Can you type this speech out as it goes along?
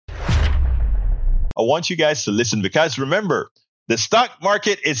I want you guys to listen because remember, the stock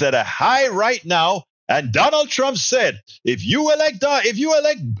market is at a high right now. And Donald Trump said, if you elect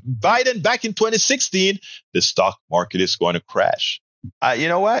Biden back in 2016, the stock market is going to crash. You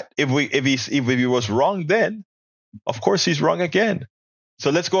know what? If he was wrong then, of course he's wrong again. So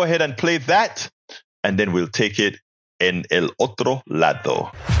let's go ahead and play that, and then we'll take it en el otro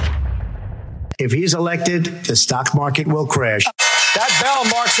lado. If he's elected, the stock market will crash. That bell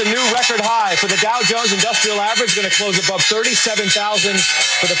marks a new record high for the Dow Jones Industrial Average, going to close above 37,000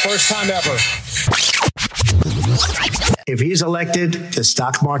 for the first time ever. If he's elected, the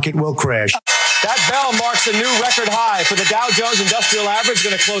stock market will crash. That bell marks a new record high for the Dow Jones Industrial Average,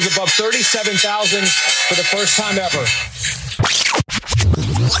 going to close above 37,000 for the first time ever.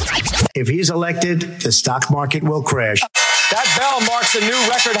 If he's elected, the stock market will crash. That bell marks a new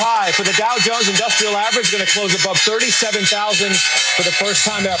record high for the Dow Jones Industrial Average, going to close above 37,000 for the first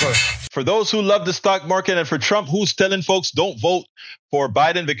time ever. For those who love the stock market, and for Trump, who's telling folks don't vote for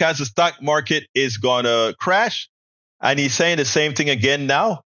Biden because the stock market is going to crash, and he's saying the same thing again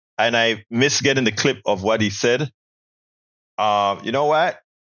now, and I miss getting the clip of what he said. You know what?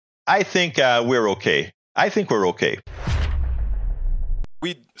 I think we're okay. I think we're okay.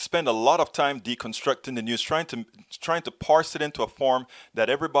 We spend a lot of time deconstructing the news, trying to parse it into a form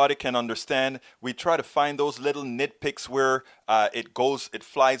that everybody can understand. We try to find those little nitpicks where it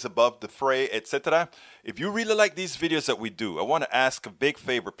flies above the fray, etc. If you really like these videos that we do, I want to ask a big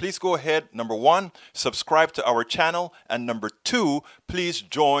favor. Please go ahead. Number one, subscribe to our channel. And number two, please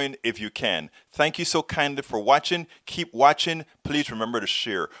join if you can. Thank you so kindly for watching. Keep watching. Please remember to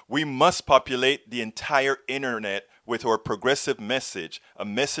share. We must populate the entire internet with our progressive message, a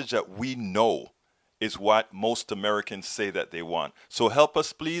message that we know is what most Americans say that they want. So help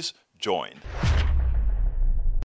us, please join.